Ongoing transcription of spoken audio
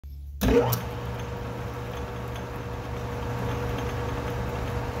Ugh,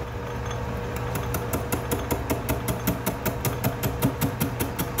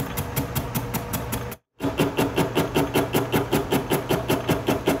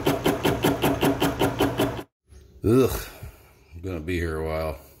 I'm gonna be here a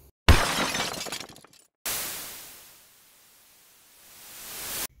while.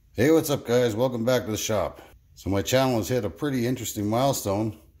 Hey, what's up guys? Welcome back to the shop. So my channel has hit a pretty interesting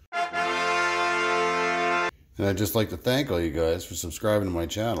milestone. And I'd just like to thank all you guys for subscribing to my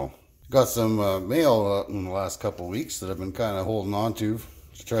channel. Got some mail in the last couple of weeks that I've been kind of holding on to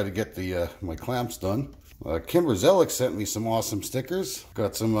try to get the my clamps done. Kimber Zellick sent me some awesome stickers.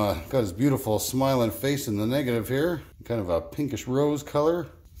 Got some got his beautiful smiling face in the negative here, kind of a pinkish rose color.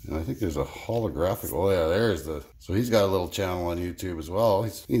 And I think there's a holographic. Oh yeah, there's the. So he's got a little channel on YouTube as well.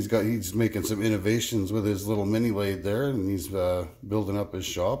 He's making some innovations with his little mini lathe there, and he's building up his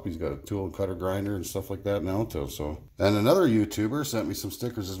shop. He's got a tool and cutter grinder and stuff like that now too. So, and another YouTuber sent me some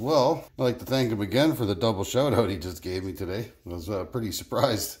stickers as well. I'd like to thank him again for the double shout out he just gave me today. I was pretty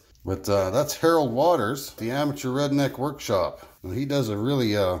surprised. But that's Harold Waters, the Amateur Redneck Workshop. And he does a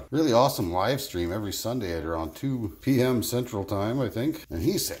really awesome live stream every Sunday at around 2 p.m. Central Time, I think. And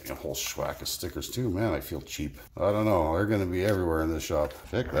he sent me a whole schwack of stickers too. Man, I feel cheap. I don't know. They're going to be everywhere in this shop.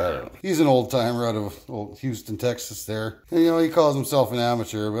 Check that out. He's an old timer out of old Houston, Texas there. And, you know, he calls himself an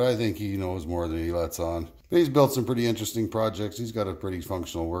amateur, but I think he knows more than he lets on. But he's built some pretty interesting projects. He's got a pretty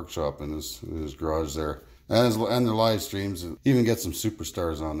functional workshop in his garage there. And their live streams, even get some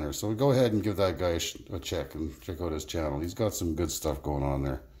superstars on there. So go ahead and give that guy a check and check out his channel. He's got some good stuff going on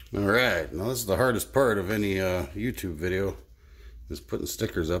there. All right, now this is the hardest part of any YouTube video, is putting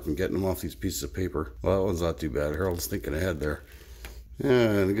stickers up and getting them off these pieces of paper. Well, that one's not too bad. Harold's thinking ahead there. Yeah,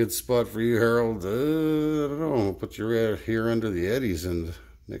 and a good spot for you, Harold. I don't know, put you right here under the eddies and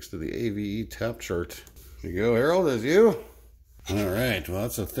next to the AVE tap chart. There you go, Harold, there's you. All right, well,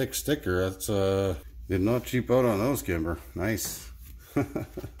 that's a thick sticker. That's did not cheap out on those, Kimber. Nice. But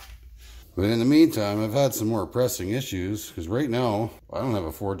in the meantime, I've had some more pressing issues, because right now, I don't have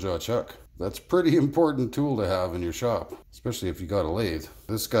a 4-jaw chuck. That's a pretty important tool to have in your shop, especially if you got a lathe.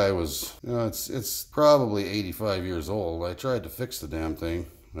 This guy was, you know, it's probably 85 years old. I tried to fix the damn thing.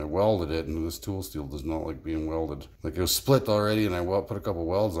 I welded it, and this tool steel does not like being welded. Like, it was split already, and I put a couple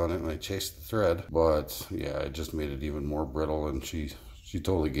welds on it, and I chased the thread. But, yeah, it just made it even more brittle, and she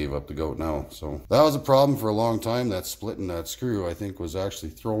totally gave up the goat now. So that was a problem for a long time. That splitting that screw, I think, was actually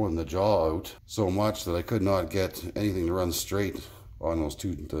throwing the jaw out so much that I could not get anything to run straight on those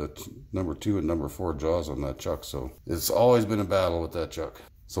the number 2 and number 4 jaws on that chuck. So it's always been a battle with that chuck.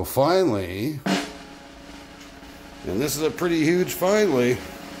 So finally, and this is a pretty huge finally,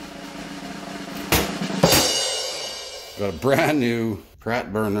 got a brand new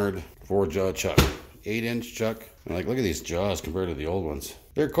Pratt Bernard 4-jaw chuck. 8-inch chuck. And like, look at these jaws compared to the old ones.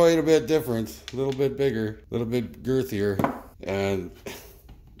 They're quite a bit different, a little bit bigger, a little bit girthier, and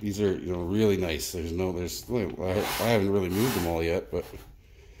these are, you know, really nice. I haven't really moved them all yet, but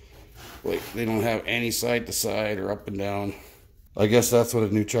like, they don't have any side to side or up and down. I guess that's what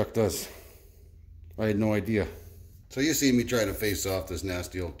a new chuck does. I had no idea. So you see me trying to face off this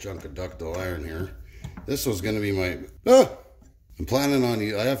nasty old chunk of ductile iron here. This was going to be my... I'm planning on,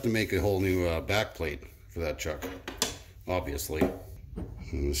 I have to make a whole new backplate for that chuck, obviously.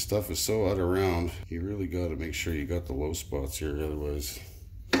 And this stuff is so out of round, you really got to make sure you got the low spots here, otherwise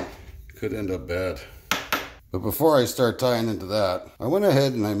it could end up bad. But before I start tying into that, I went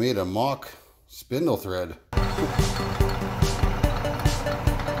ahead and I made a mock spindle thread.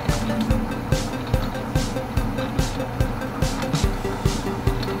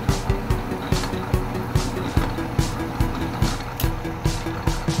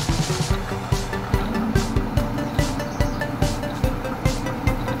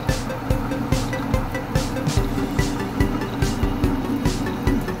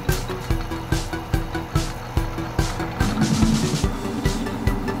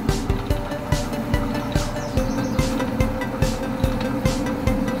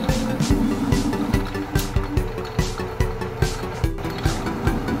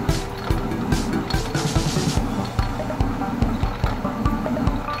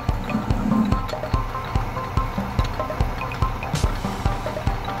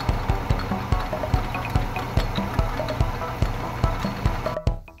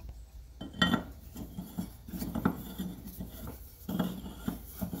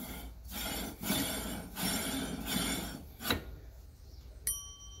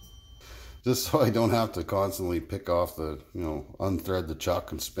 just so I don't have to constantly pick off the, unthread the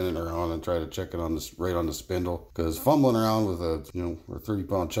chuck and spin it around and try to check it on this right on the spindle. Because fumbling around with a, a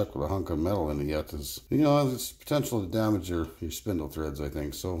 30-pound chuck with a hunk of metal in it yet is, it's potential to damage your spindle threads, I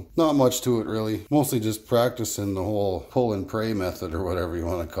think. So not much to it really. Mostly just practicing the whole pull and pray method or whatever you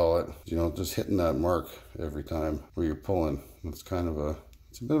want to call it. Just hitting that mark every time where you're pulling. It's kind of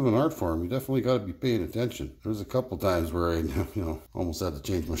it's a bit of an art form. You definitely got to be paying attention. There was a couple times where I, almost had to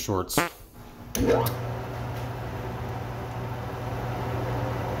change my shorts.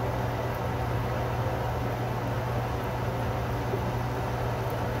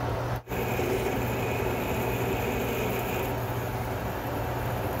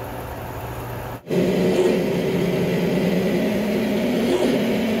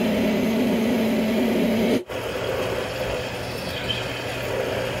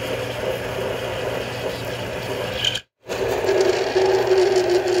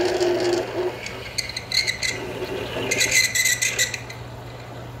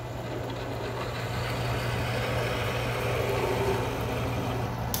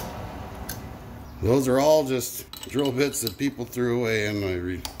 Those are all just drill bits that people threw away, and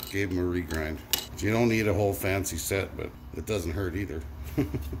I gave them a regrind. You don't need a whole fancy set, but it doesn't hurt either.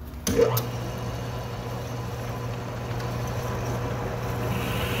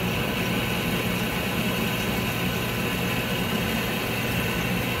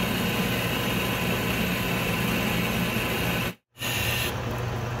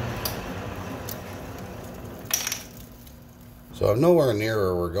 So I'm nowhere near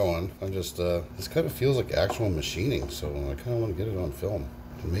where we're going. I'm just, this kind of feels like actual machining, so I kind of want to get it on film.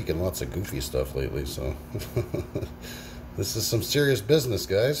 I'm making lots of goofy stuff lately, so. This is some serious business,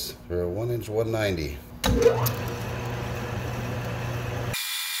 guys, for a 1-inch 190.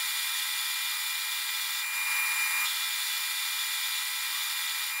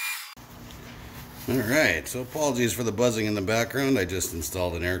 Alright, so apologies for the buzzing in the background. I just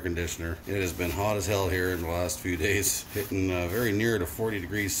installed an air conditioner. It has been hot as hell here in the last few days, hitting very near to 40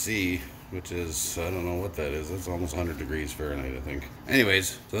 degrees C, which is, I don't know what that is. That's almost 100 degrees Fahrenheit, I think.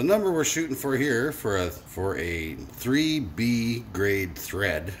 Anyways, so the number we're shooting for here for a 3B grade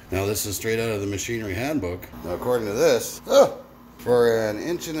thread. Now this is straight out of the machinery handbook. Now according to this, for an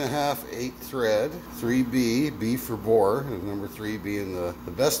 1.5" 8 thread, 3B, B for bore, and number 3 being the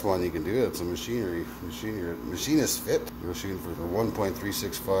best one you can do. It's a machinist fit. You're shooting for the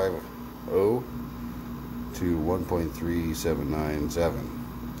 1.3650 to 1.3797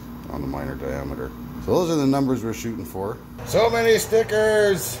 on the minor diameter. So those are the numbers we're shooting for. So many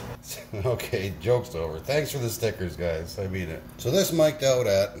stickers! Okay, joke's over. Thanks for the stickers, guys. I mean it. So this mic'd out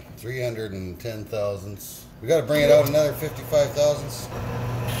at 310 thousandths. We got to bring it out another 55 thousandths.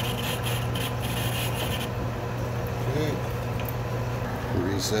 Okay.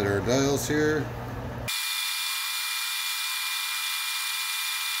 Reset our dials here.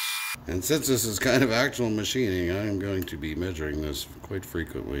 And since this is kind of actual machining, I am going to be measuring this quite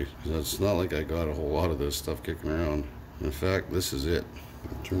frequently. It's not like I got a whole lot of this stuff kicking around. In fact, this is it.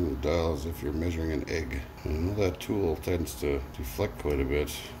 Turn the dial as if you're measuring an egg. And I know that tool tends to deflect quite a bit.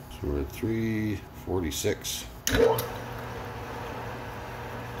 So we're at 346. We'll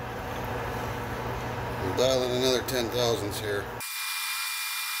dial in another 10 thousandths here.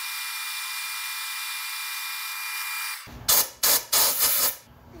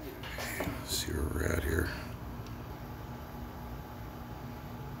 Let's see where we're at here.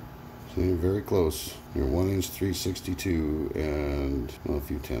 So you're very close. You're 1-inch 362 and well, a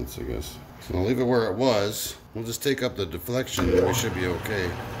few tenths, I guess. So I'll leave it where it was. We'll just take up the deflection and we should be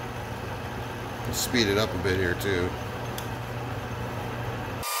okay. Let's speed it up a bit here too.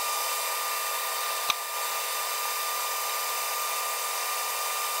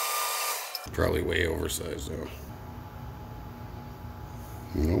 Probably way oversized though.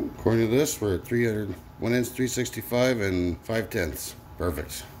 Nope. According to this, we're at 1-inch 365 and 5 tenths.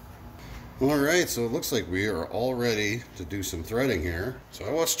 Perfect. Alright, so it looks like we are all ready to do some threading here. So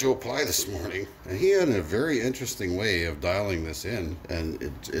I watched Joe Ply this morning, and he had a very interesting way of dialing this in, and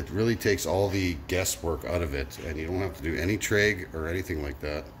it really takes all the guesswork out of it, and you don't have to do any trig or anything like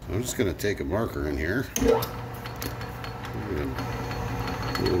that. So I'm just going to take a marker in here.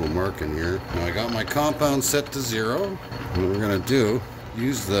 A little mark in here. Now I got my compound set to 0. What we're going to do,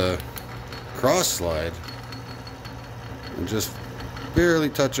 use the cross slide and just barely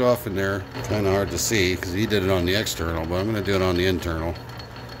touch off in there. Kind of hard to see because he did it on the external, but I'm going to do it on the internal.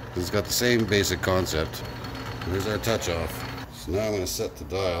 It's got the same basic concept. Here's our touch off. So now I'm going to set the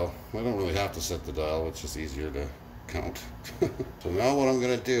dial. I don't really have to set the dial, it's just easier to count. So now what I'm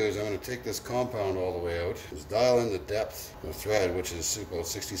going to do is I'm going to take this compound all the way out. Just dial in the depth of the thread, which is about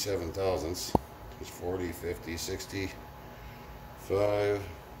 67 thousandths. It's 40, 50, 65,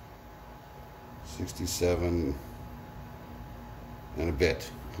 67, and a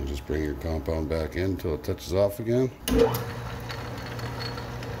bit. And just bring your compound back in until it touches off again. It's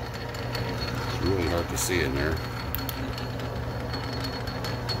really hard to see in there.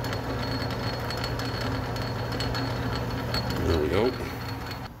 There we go.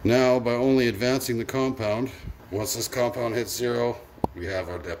 Now, by only advancing the compound, once this compound hits 0, we have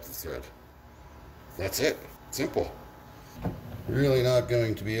our depth of thread. That's it. Simple. Really not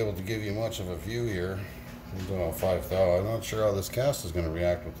going to be able to give you much of a view here. I'm doing 5,000. I'm not sure how this cast is going to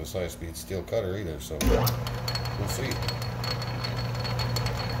react with this high-speed steel cutter either, so we'll see.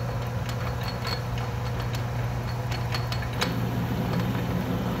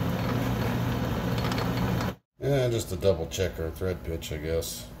 And just to double check our thread pitch, I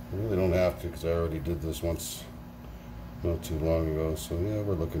guess. I really don't have to because I already did this once not too long ago, so yeah,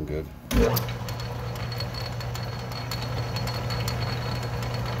 we're looking good.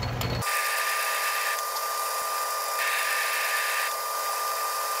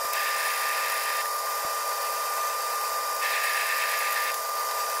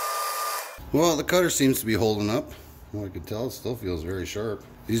 Well, the cutter seems to be holding up. Well, I can tell it still feels very sharp.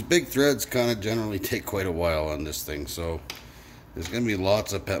 These big threads kind of generally take quite a while on this thing, so there's going to be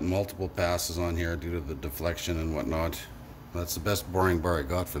lots of multiple passes on here due to the deflection and whatnot. That's the best boring bar I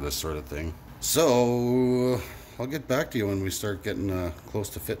got for this sort of thing. So I'll get back to you when we start getting close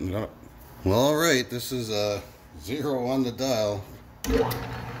to fitting it up. Well, alright, this is 0 on the dial. Well,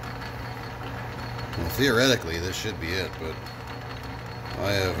 theoretically this should be it, but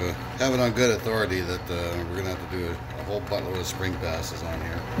I have it on good authority that we're going to have to do a whole buttload of spring passes on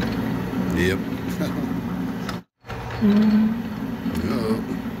here. Yep. Oh.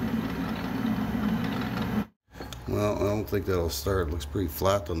 Well, I don't think that'll start. It looks pretty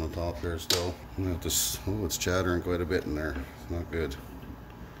flat on the top here still. I'm going to have to... Oh, it's chattering quite a bit in there. It's not good.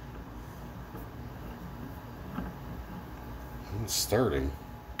 It's starting.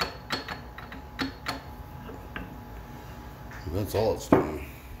 That's all it's doing.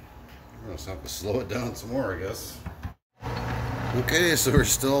 We're gonna have to slow it down some more, I guess. Okay, so we're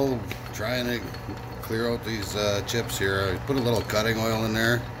still trying to clear out these chips here. I put a little cutting oil in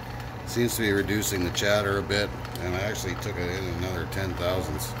there. Seems to be reducing the chatter a bit, and I actually took it in another 10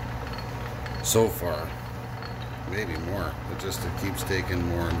 thousandths so far. Maybe more, but it keeps taking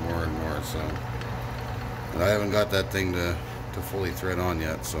more and more and more, so. But I haven't got that thing to fully thread on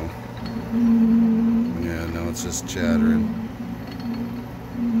yet, so. Yeah, no, it's just chattering.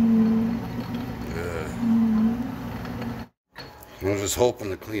 I was just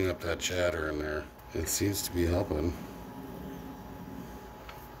hoping to clean up that chatter in there. It seems to be helping.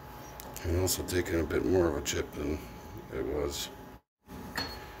 And also taking a bit more of a chip than it was.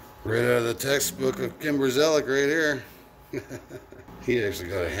 Right out of the textbook of Kimber Zellick right here. He actually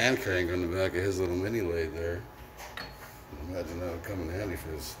got a hand crank on the back of his little mini lathe there. Imagine that would come in handy for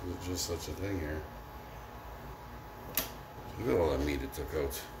this. Just such a thing here. Look at all that meat it took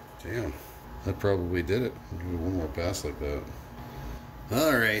out. Damn. That probably did it. I'll do one more pass like that.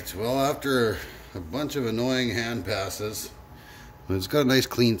 Alright, well, after a bunch of annoying hand passes, it's got a nice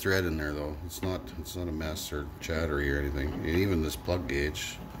clean thread in there though. It's not a mess or chattery or anything. And even this plug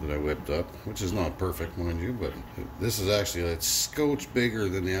gauge that I whipped up, which is not perfect, mind you, but this is actually a scotch bigger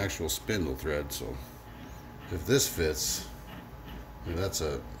than the actual spindle thread, so if this fits, that's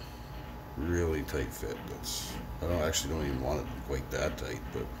a really tight fit. I don't even want it quite that tight,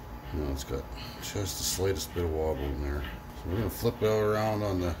 but you know, it's got just the slightest bit of wobble in there. So we're going to flip it around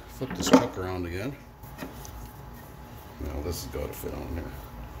flip this chuck around again. Now this has got to fit on here.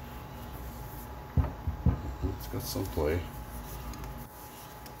 It's got some play.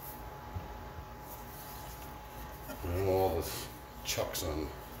 I know all the chucks on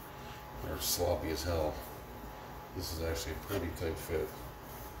are sloppy as hell. This is actually a pretty tight fit.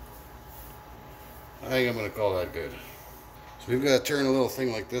 I think I'm going to call that good. So we've got to turn a little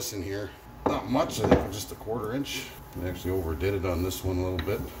thing like this in here. Not much, I think just a 1/4 inch. I actually overdid it on this one a little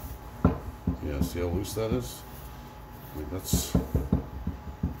bit. Yeah, see how loose that is? I mean, that's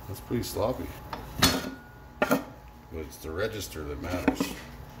pretty sloppy. But it's the register that matters.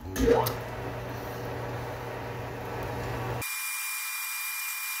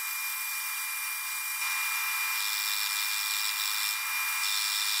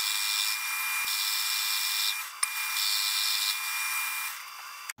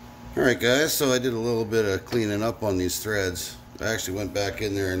 Alright guys, so I did a little bit of cleaning up on these threads. I actually went back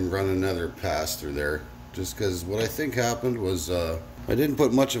in there and run another pass through there. just because what I think happened was I didn't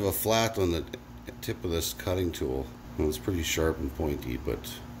put much of a flat on the tip of this cutting tool. It was pretty sharp and pointy, but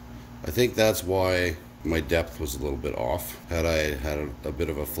I think that's why my depth was a little bit off. Had I had a bit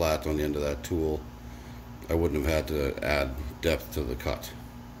of a flat on the end of that tool, I wouldn't have had to add depth to the cut,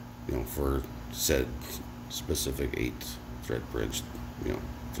 you know, for said specific 8 thread bridge, you know,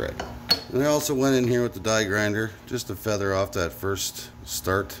 thread. And I also went in here with the die grinder just to feather off that first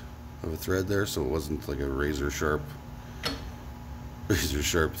start of a thread there, so it wasn't like a razor sharp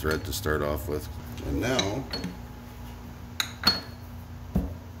thread to start off with. And now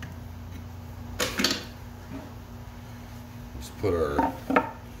let's put our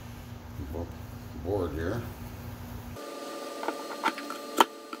board here.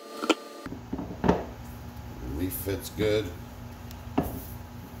 Leaf fits good.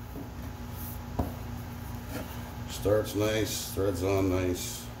 Starts nice, threads on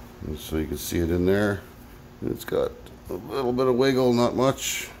nice. And so you can see it in there. It's got a little bit of wiggle, not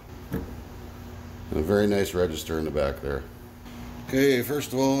much. And a very nice register in the back there. Okay,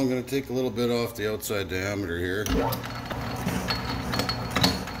 first of all, I'm going to take a little bit off the outside diameter here.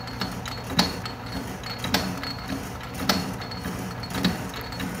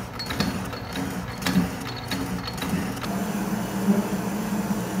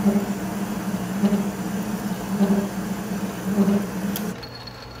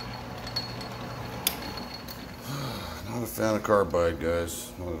 Not a fan of carbide,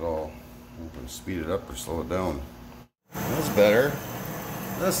 guys. Not at all. I'm going to speed it up or slow it down. That's better.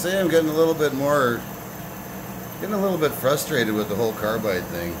 Let's say I'm getting a little bit frustrated with the whole carbide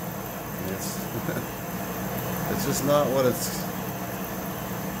thing. It's it's just not what it's.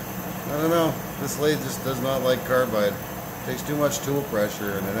 I don't know. This lathe just does not like carbide. It takes too much tool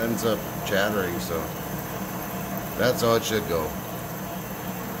pressure and it ends up chattering. So that's how it should go.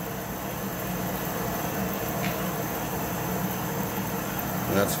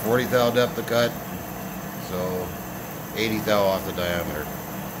 And that's 40 thou depth of cut, so 80 thou off the diameter.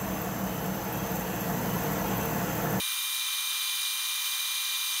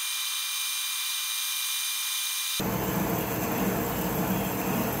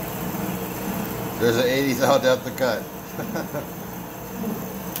 There's an 80 thou depth of cut.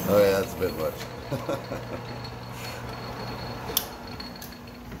 Oh yeah, that's a bit much.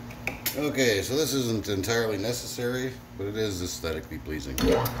 Okay, so this isn't entirely necessary, but it is aesthetically pleasing.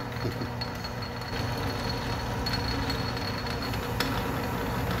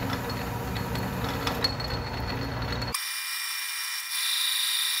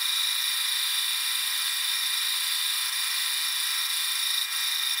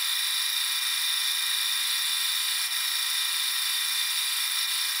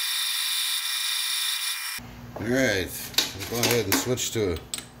 Alright,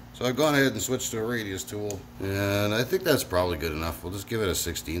 I've gone ahead and switched to a radius tool, and I think that's probably good enough. We'll just give it a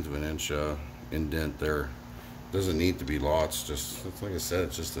 1/16 of an inch indent there. Doesn't need to be lots, just like I said,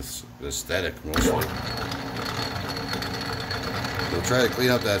 it's just aesthetic mostly. We'll try to clean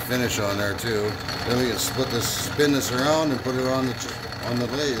up that finish on there too. Then we can spin this around and put it on the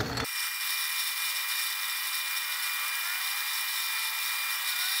lathe.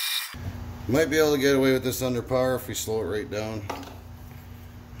 Might be able to get away with this under power if we slow it right down.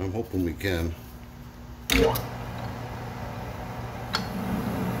 I'm hoping we can. Yeah,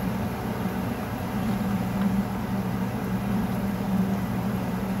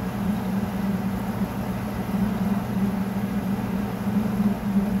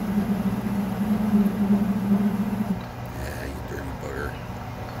 you dirty bugger.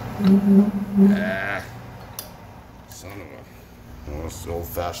 Ah, son of a... Well, that's the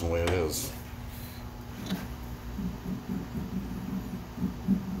old-fashioned way it is.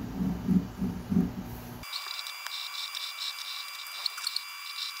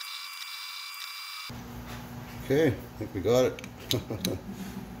 Okay, I think we got it.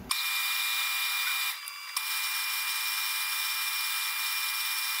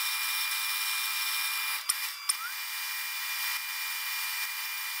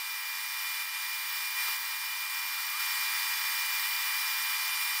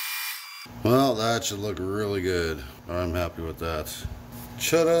 Well, that should look really good. I'm happy with that.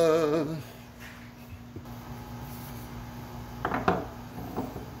 Ta-da!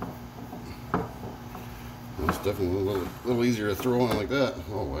 It's definitely a little easier to throw on like that.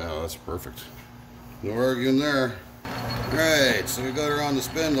 Oh wow, that's perfect. No arguing there. Alright, so we got her on the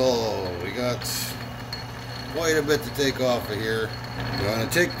spindle. We got quite a bit to take off of here. We're going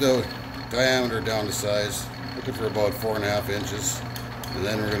to take the diameter down to size. Looking for about 4.5 inches. And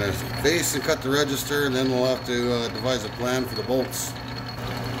then we're going to face and cut the register, and then we'll have to devise a plan for the bolts.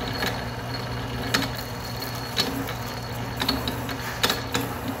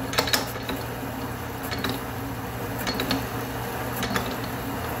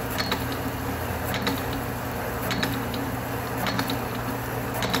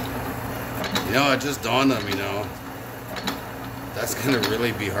 know, it just dawned on me now. That's gonna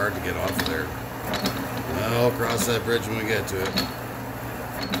really be hard to get off of there. I'll cross that bridge when we get to it.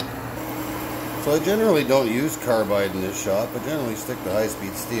 So I generally don't use carbide in this shop, but generally stick to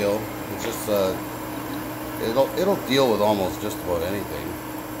high-speed steel. It's just it'll deal with almost just about anything,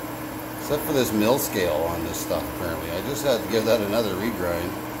 except for this mill scale on this stuff. Apparently, I just had to give that another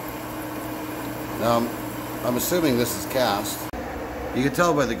regrind. Now I'm assuming this is cast. You can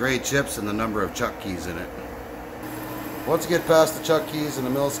tell by the gray chips and the number of chuck keys in it. Once you get past the chuck keys and the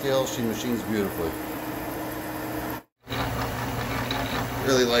mill scale, she machines beautifully.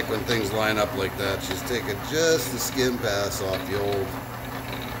 Really like when things line up like that. She's taking just the skim pass off the old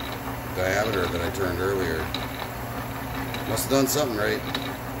diameter that I turned earlier. Must have done something right.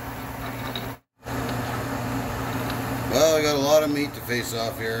 Well, I got a lot of meat to face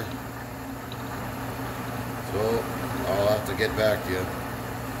off here, so I'll have to get back to you.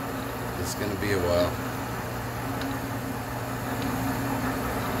 It's going to be a while.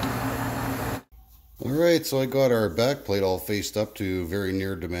 Alright, so I got our back plate all faced up to very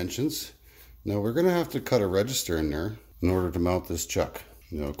near dimensions. Now we're going to have to cut a register in there in order to mount this chuck.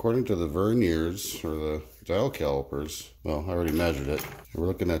 Now according to the verniers, or the dial calipers, well, I already measured it. We're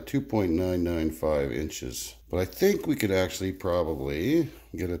looking at 2.995 inches. But I think we could actually probably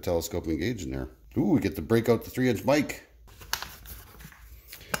get a telescoping gauge in there. Ooh, we get to break out the 3-inch mic.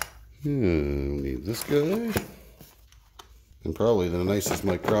 We need this guy. And probably the nicest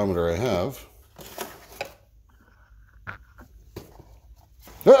micrometer I have.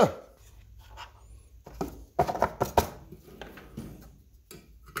 Ah!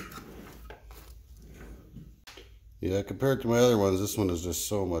 Yeah, compared to my other ones, this one is just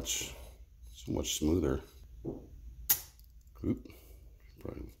so much smoother. Oop.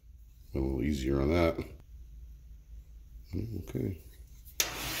 Probably a little easier on that. Okay.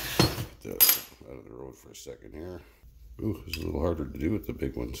 Get that out of the road for a second here. Ooh, it's a little harder to do with the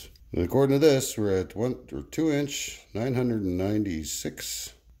big ones. And according to this, we're at 2-inch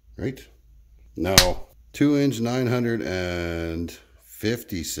 996, right? No, 2-inch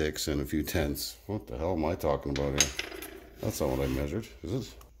 956 and a few tenths. What the hell am I talking about here? That's not what I measured, is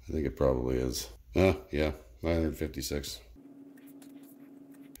it? I think it probably is. Yeah, 956.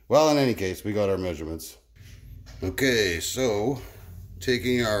 Well, in any case, we got our measurements. Okay, so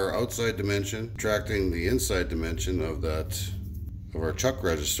taking our outside dimension, subtracting the inside dimension of our chuck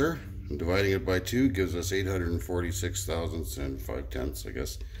register, and dividing it by 2 gives us 846 thousandths and 5 tenths, I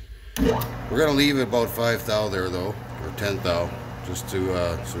guess. We're gonna leave it about 5 thou there though, or 10 thou, just to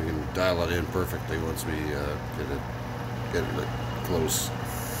so we can dial it in perfectly once we get it close.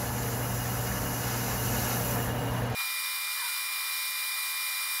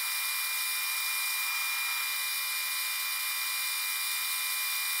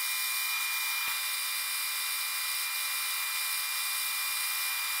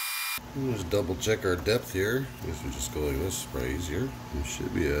 Let's double check our depth here. I guess we just go like this, probably easier. We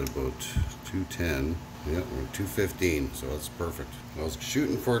should be at about 210. Yeah, we're at 215, so that's perfect. I was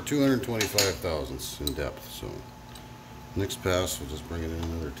shooting for 225 thousandths in depth, so next pass we'll just bring it in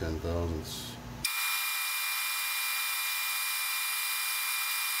another 10 thousandths.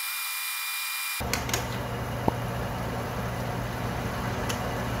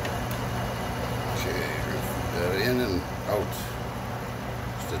 Okay, we're gonna put that in and out.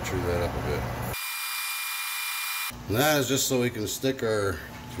 To true that up a bit. And that is just so we can stick our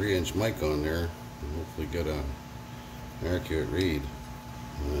 3-inch mic on there and hopefully get an accurate read.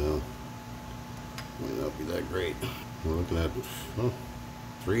 Well, might not be that great. We're looking at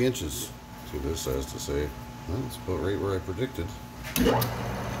 3 inches. See what this has to say. Well, that's about right where I predicted.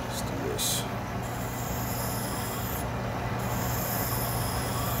 Let's do this.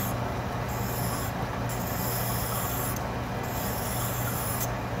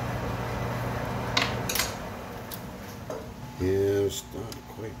 Yeah, it's not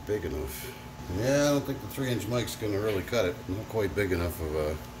quite big enough. Yeah, I don't think the 3-inch mic's going to really cut it. Not quite big enough of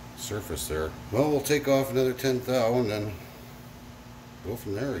a surface there. Well, we'll take off another 10 thou and then go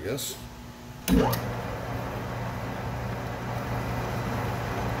from there, I guess.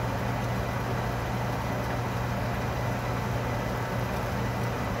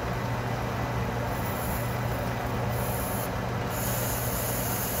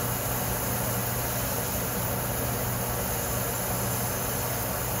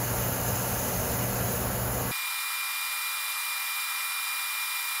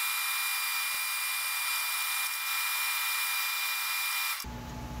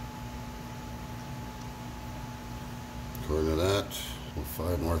 According to that, well,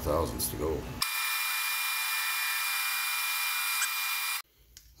 5 more thousandths to go.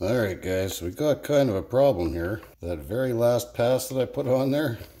 Alright guys, we got kind of a problem here. That very last pass that I put on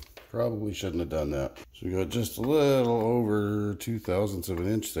there, probably shouldn't have done that. So we got just a little over 2/1000ths of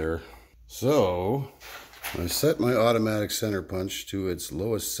an inch there. So I set my automatic center punch to its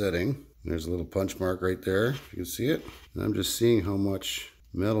lowest setting. There's a little punch mark right there, you can see it. And I'm just seeing how much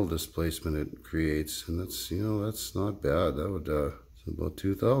metal displacement it creates. And that's, you know, that's not bad. That would, it's about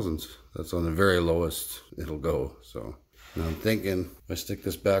 2/1000ths. That's on the very lowest it'll go, so. Now I'm thinking if I stick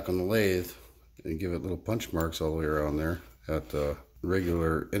this back on the lathe and give it little punch marks all the way around there at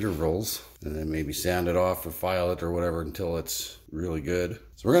regular intervals, and then maybe sand it off or file it or whatever until it's really good.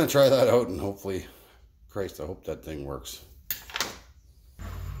 So we're going to try that out, and hopefully, Christ, I hope that thing works.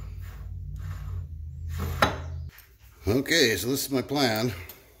 Okay, so this is my plan.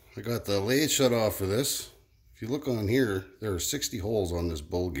 I got the lathe shut off for this. If you look on here, there are 60 holes on this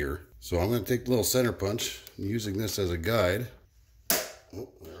bull gear. So I'm going to take the little center punch, using this as a guide. Oh,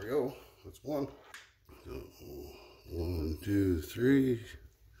 there we go. That's one. So, 1, 2, 3.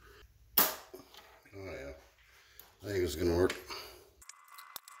 Oh yeah, I think it's going to work.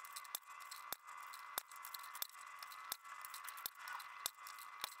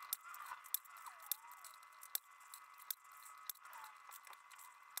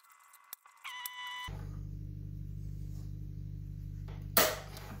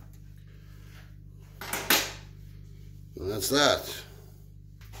 And that's that.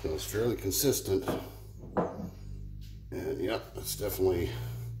 So it's fairly consistent. And yeah, it's definitely,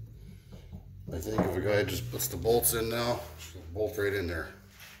 I think if a guy just puts the bolts in now, she'll bolt right in there.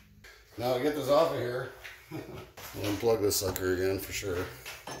 Now to get this off of here, I'll unplug this sucker again for sure.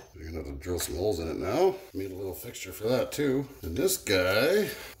 You're gonna have to drill some holes in it now. Made a little fixture for that too. And this guy,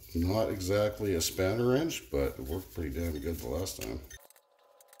 not exactly a spanner wrench, but it worked pretty damn good the last time.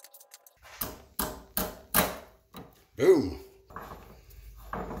 Boom.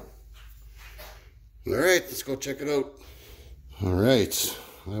 All right, let's go check it out. All right,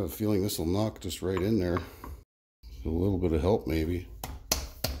 I have a feeling this will knock just right in there. A little bit of help maybe.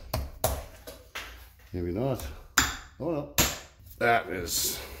 Maybe not. Oh no. That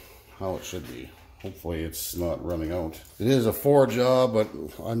is how it should be. Hopefully it's not running out. It is a 4 job, but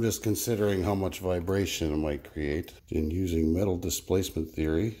I'm just considering how much vibration it might create in using metal displacement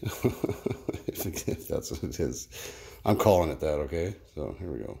theory. if that's what it is. I'm calling it that, okay? So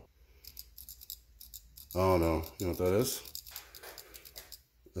here we go. Oh no, you know what that is?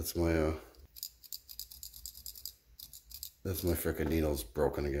 That's my frickin' needle's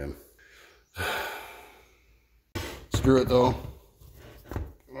broken again. Screw it though.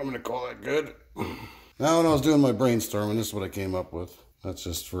 I'm gonna call that good. Now when I was doing my brainstorming, this is what I came up with. That's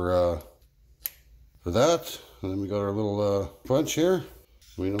just for that. And then we got our little punch here.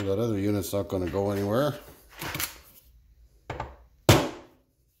 We know that other unit's not gonna go anywhere.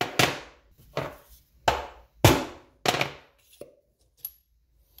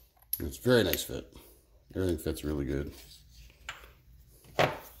 It's a very nice fit. Everything fits really good.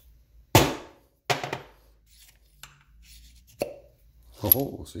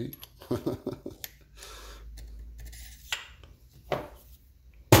 Oh, see?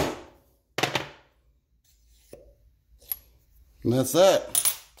 And that's that.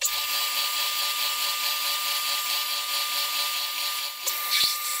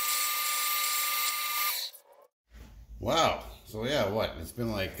 Wow. So yeah, what? It's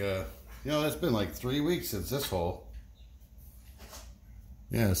been like, you know, it's been like 3 weeks since this hole.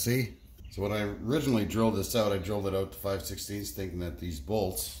 Yeah, see? So when I originally drilled this out, I drilled it out to 5/16 thinking that these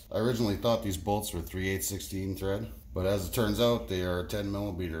bolts, I originally thought these bolts were 3/8/16 thread, but as it turns out, they are 10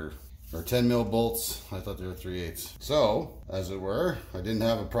 millimeter, or 10 mil bolts. I thought they were 3/8. So, as it were, I didn't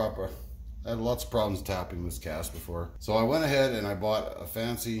have a proper, I had lots of problems tapping this cast before. So I went ahead and I bought a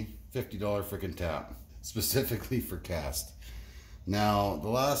fancy $50 freaking tap, specifically for cast. Now, the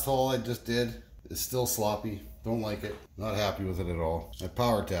last hole I just did is still sloppy. Don't like it. Not happy with it at all. I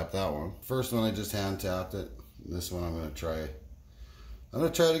power tapped that one. First one I just hand tapped it. This one I'm gonna try. I'm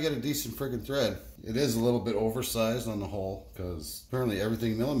gonna try to get a decent freaking thread. It is a little bit oversized on the hole because apparently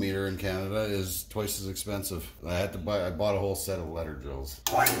everything millimeter in Canada is twice as expensive. I bought a whole set of letter drills.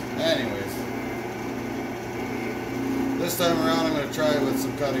 Anyways, this time around I'm gonna try it with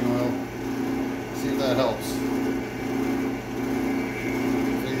some cutting oil. See if that helps.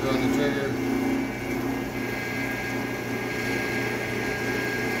 Finger on the trigger.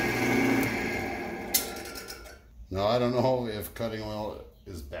 Now, I don't know if cutting oil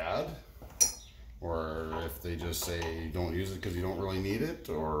is bad, or if they just say don't use it because you don't really need it,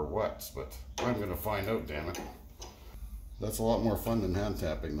 or what, but I'm going to find out, damn it. That's a lot more fun than hand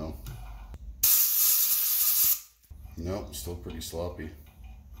tapping, though. Nope, still pretty sloppy.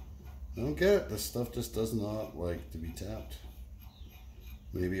 I don't get it. This stuff just does not like to be tapped.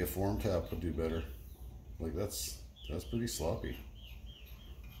 Maybe a form tap would do better. Like that's pretty sloppy.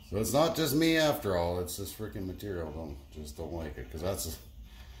 So it's not just me after all. It's this freaking material. Don't like it, because that's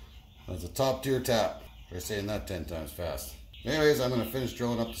a top tier tap. Try saying that 10 times fast. Anyways, I'm gonna finish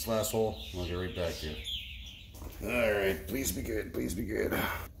drilling up this last hole. I'll get right back to you. All right, please be good. Please be good.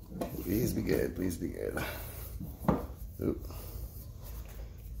 Please be good. Please be good. Oop.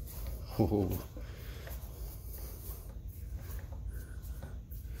 Oh.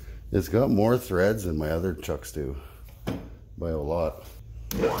 It's got more threads than my other chucks do, by a lot.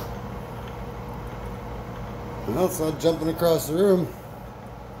 Well, it's not jumping across the room.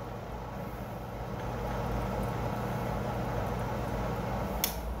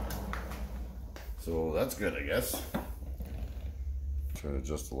 So that's good, I guess. Try to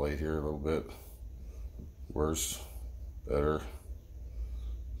adjust the light here a little bit. Worse, better,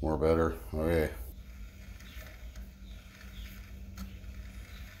 more better. Okay.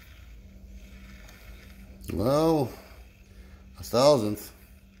 Well, 1,000th.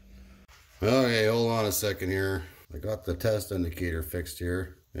 Okay, hold on a second here. I got the test indicator fixed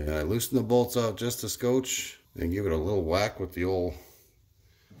here, and I loosened the bolts out just a scotch and give it a little whack with my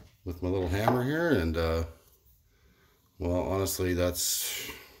little hammer here, and well, honestly, that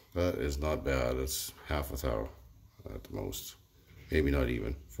is not bad. It's half a thou at the most, maybe not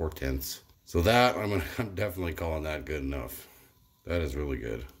even 4/10. So that I'm definitely calling that good enough. That is really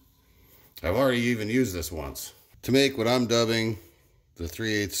good. I've already even used this once to make what I'm dubbing the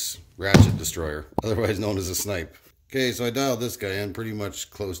 3/8 ratchet destroyer, otherwise known as a snipe. Okay, so I dialed this guy in pretty much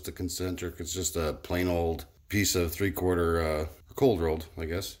close to concentric. It's just a plain old piece of 3/4 cold rolled, I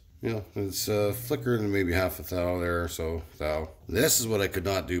guess. Yeah, it's flickering maybe half a thou there, so thou. This is what I could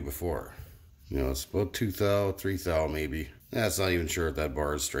not do before. You know, it's about 2 thou, 3 thou maybe. That's not even sure if that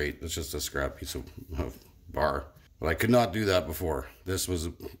bar is straight. It's just a scrap piece of bar. But I could not do that before. This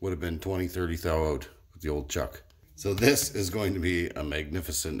would have been 20, 30 thou out with the old chuck. So this is going to be a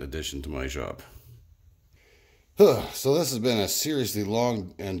magnificent addition to my shop. So this has been a seriously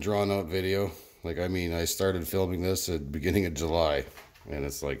long and drawn out video. Like, I mean, I started filming this at the beginning of July, and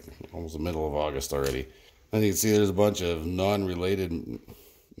it's like almost the middle of August already. And you can see there's a bunch of non-related,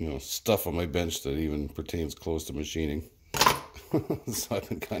 you know, stuff on my bench that even pertains close to machining. So I've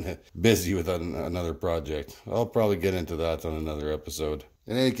been kind of busy with another project. I'll probably get into that on another episode.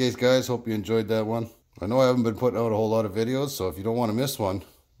 In any case, guys, hope you enjoyed that one. I know I haven't been putting out a whole lot of videos, so if you don't want to miss one,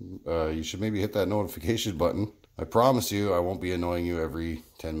 you should maybe hit that notification button. I promise you I won't be annoying you every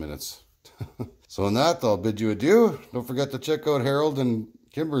 10 minutes. So on that, I'll bid you adieu. Don't forget to check out Harold and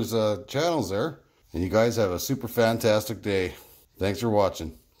Kimber's channels there. And you guys have a super fantastic day. Thanks for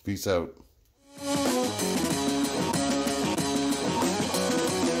watching. Peace out.